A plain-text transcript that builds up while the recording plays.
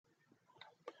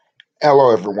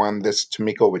Hello, everyone. This is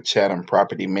Tamiko with Chatham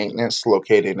Property Maintenance,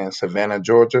 located in Savannah,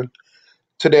 Georgia.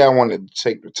 Today, I wanted to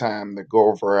take the time to go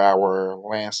over our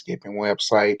landscaping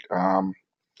website.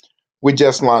 We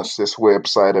just launched this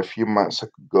website a few months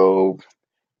ago.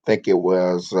 I think it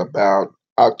was about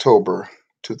October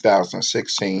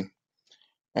 2016.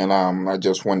 And I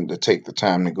just wanted to take the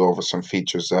time to go over some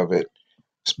features of it.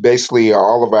 It's basically,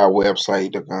 all of our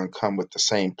website are going to come with the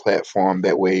same platform.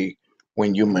 That way,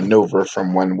 when you maneuver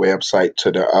from one website to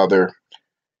the other,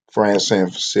 for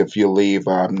instance, if you leave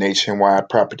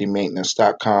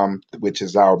nationwidepropertymaintenance.com, which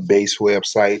is our base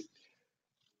website,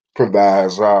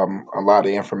 provides a lot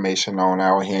of information on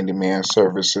our handyman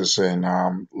services and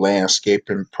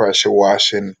landscaping, pressure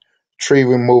washing, tree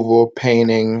removal,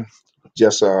 painting,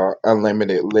 just a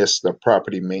unlimited list of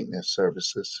property maintenance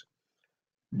services.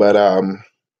 But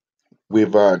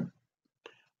we've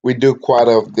we do quite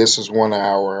a. This is one of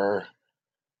our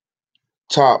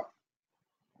top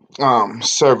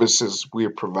services we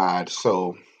provide.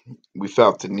 So we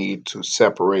felt the need to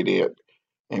separate it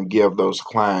and give those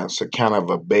clients a kind of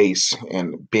a base.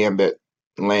 And being that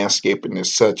landscaping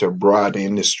is such a broad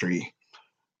industry,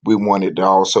 we wanted to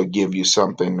also give you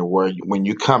something to where when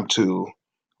you come to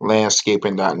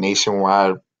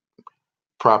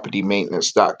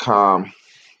landscaping.nationwidepropertymaintenance.com,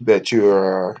 that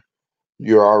you're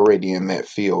already in that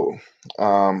field.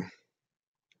 Um,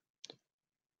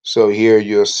 so here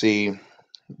you'll see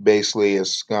basically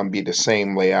it's going to be the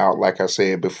same layout like I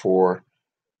said before.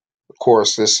 Of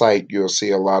course, this site you'll see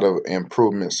a lot of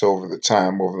improvements over the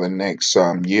time over the next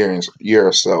year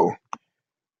or so.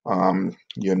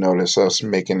 You'll notice us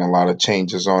making a lot of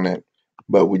changes on it,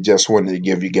 but we just wanted to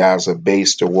give you guys a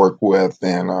base to work with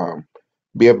and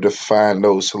be able to find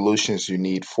those solutions you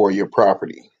need for your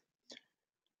property.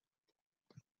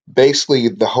 Basically,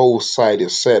 the whole site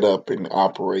is set up and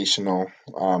operational.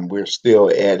 We're still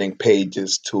adding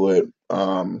pages to it,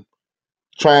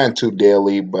 trying to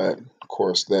daily, but of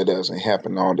course that doesn't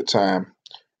happen all the time.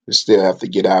 We still have to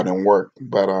get out and work.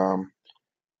 But a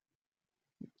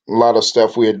lot of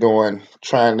stuff we're doing,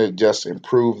 trying to just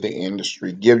improve the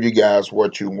industry, give you guys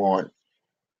what you want,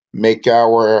 make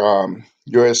our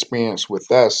your experience with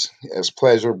us as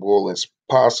pleasurable as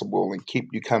possible, and keep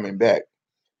you coming back.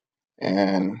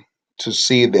 And to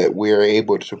see that we're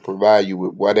able to provide you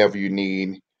with whatever you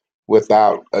need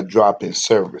without a drop in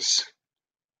service.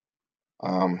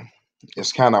 Um,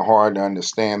 it's kind of hard to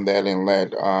understand that and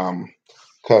let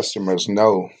customers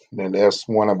know that that's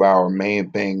one of our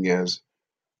main thing is,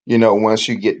 once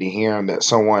you get to hearing that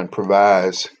someone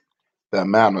provides the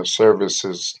amount of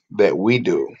services that we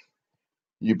do,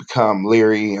 you become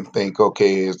leery and think,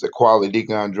 okay, is the quality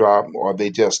going to drop or are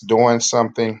they just doing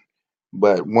something?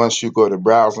 But once you go to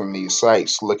browsing these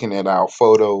sites, looking at our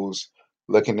photos,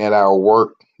 looking at our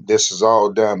work, this is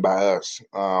all done by us.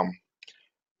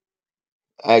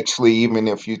 Actually, even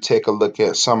if you take a look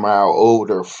at some of our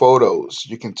older photos,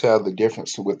 you can tell the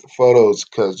difference with the photos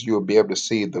because you'll be able to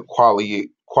see the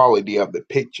quality of the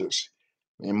pictures.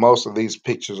 And most of these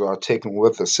pictures are taken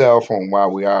with a cell phone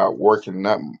while we are working.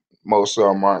 Not most of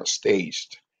them aren't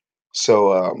staged.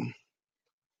 So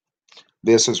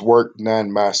this is work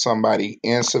done by somebody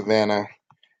in Savannah,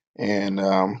 and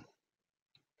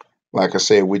like I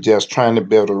said, we're just trying to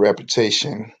build a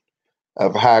reputation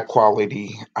of high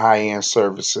quality, high end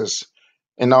services,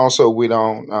 and also we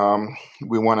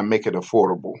want to make it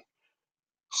affordable.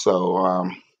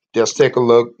 So just take a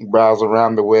look, browse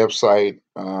around the website.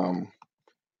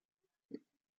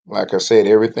 Like I said,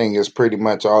 everything is pretty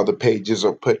much all the pages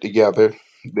are put together.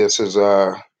 This is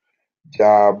a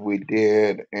job we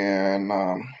did and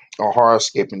a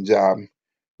hardscaping job.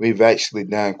 We've actually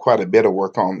done quite a bit of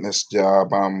work on this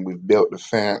job. We've built the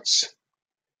fence,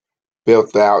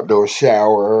 built the outdoor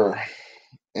shower,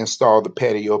 installed the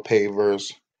patio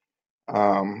pavers,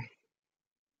 um,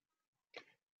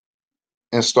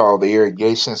 installed the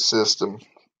irrigation system,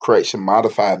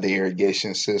 modified the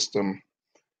irrigation system.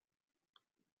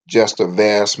 Just a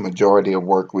vast majority of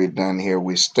work we've done here.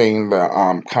 We stained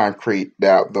the concrete, the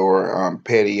outdoor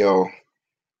patio,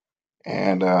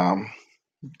 and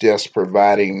just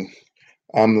providing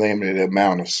unlimited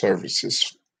amount of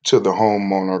services to the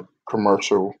homeowner,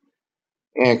 commercial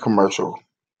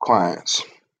clients.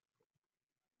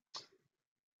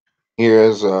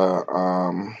 Here's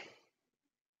another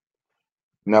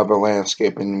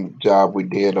landscaping job we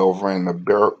did over in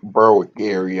the Berwick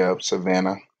area of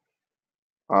Savannah,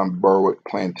 Berwick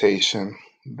Plantation.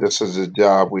 This is a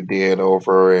job we did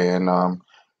over in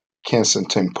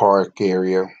Kensington Park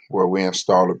area where we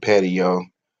installed a patio.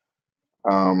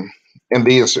 Um, and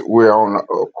these we're on,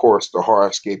 of course, the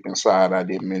hardscaping side. I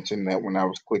didn't mention that when I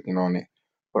was clicking on it.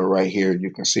 But right here,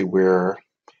 you can see we're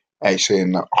actually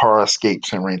in the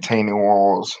hardscapes and retaining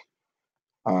walls.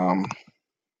 Um,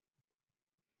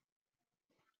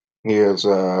 Here's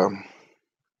a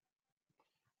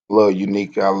little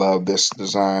unique. I love this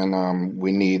design.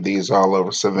 We need these all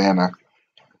over Savannah.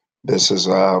 This is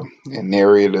an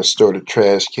area to store the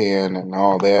trash can and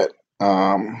all that.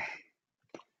 Um,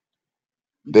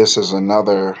 this is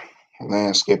another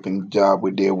landscaping job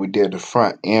we did. We did the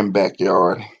front and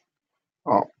backyard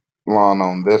uh, lawn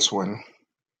on this one.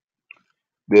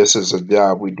 This is a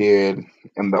job we did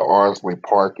in the Ardsley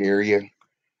Park area.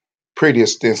 Pretty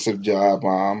extensive job.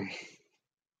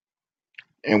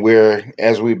 And we're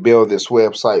as we build this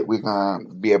website, we're gonna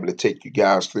be able to take you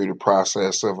guys through the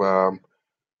process of our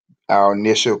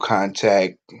initial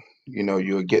contact. You know,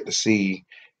 you'll get to see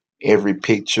every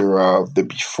picture of the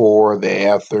before, the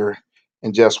after,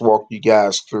 and just walk you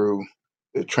guys through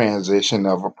the transition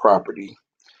of a property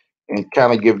and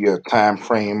kind of give you a time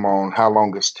frame on how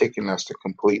long it's taking us to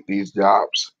complete these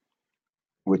jobs,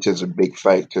 which is a big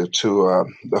factor to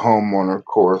the homeowner, of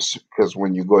course, because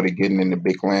when you go to getting into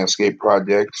big landscape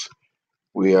projects,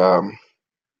 we um,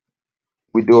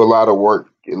 we do a lot of work.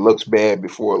 It looks bad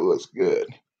before it looks good.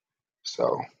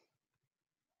 So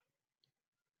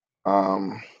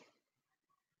um,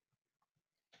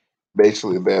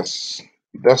 basically, that's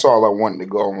all I wanted to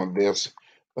go on with this.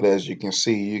 But as you can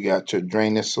see, you got your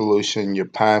drainage solution, your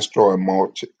pine straw and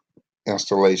mulch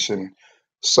installation,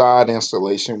 sod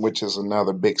installation, which is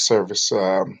another big service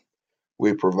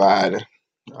we provide.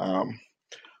 Of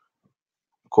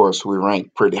course, we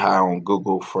rank pretty high on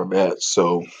Google for that,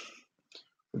 so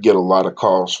we get a lot of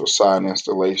calls for sod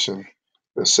installation.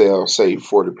 The sale save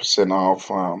 40% off.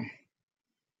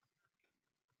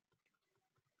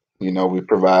 You know, we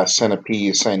provide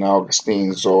Centipede, St.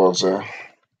 Augustine, Zorza.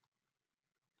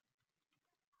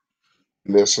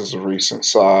 This is a recent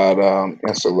side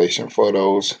installation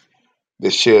photos.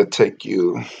 This should take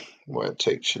you, well, it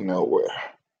takes you nowhere.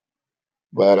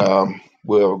 But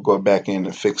we'll go back in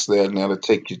and fix that, and that'll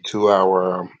take you to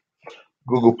our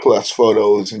Google Plus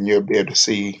photos, and you'll be able to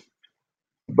see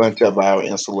a bunch of our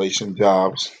installation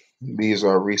jobs. These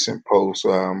are recent posts.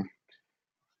 On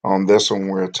this one,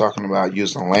 we're talking about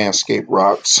using landscape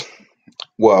rocks.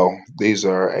 Well, these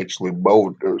are actually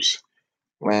boulders,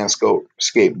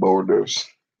 landscape boulders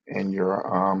in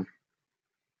your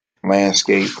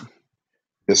landscape.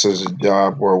 This is a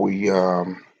job where we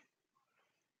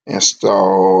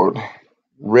installed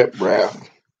riprap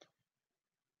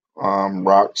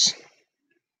rocks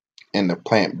in the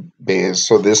plant beds.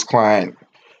 So this client,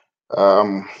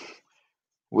 um,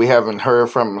 we haven't heard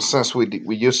from him since we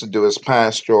used to do his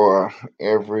pine straw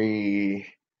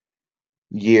every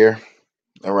year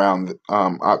around the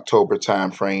October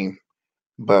time frame,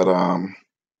 but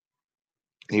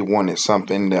he wanted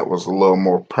something that was a little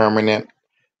more permanent.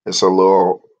 It's a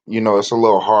little, it's a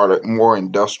little harder, more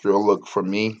industrial look for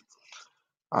me.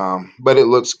 But it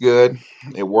looks good.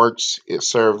 It works. It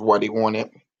served what he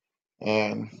wanted,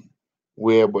 and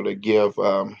we're able to give.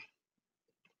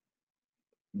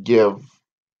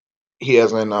 He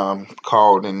hasn't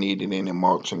called and needed any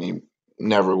mulch, and he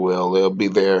never will. They'll be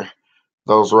there.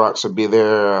 Those rocks will be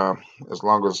there as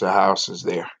long as the house is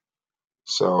there.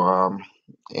 So,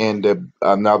 and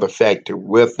another factor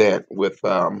with that, with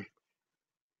our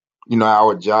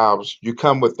jobs, you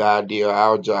come with the idea.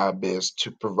 Our job is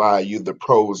to provide you the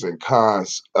pros and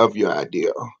cons of your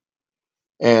idea.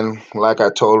 And like I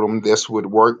told him, this would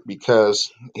work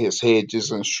because his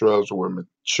hedges and shrubs were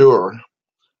mature,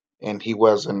 and he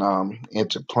wasn't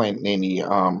into planting any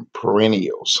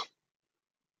perennials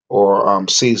or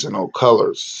seasonal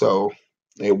colors. So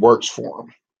it works for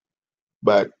him.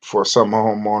 But for some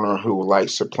homeowner who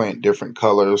likes to plant different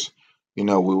colors, we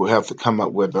would have to come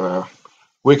up with a.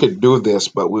 We could do this,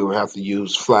 but we would have to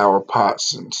use flower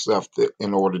pots and stuff that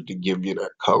in order to give you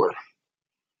that color.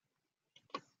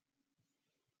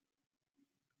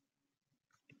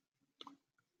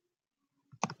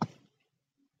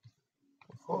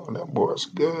 Oh, that boy's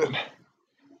good.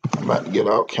 I'm about to get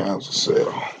all kinds of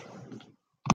sale.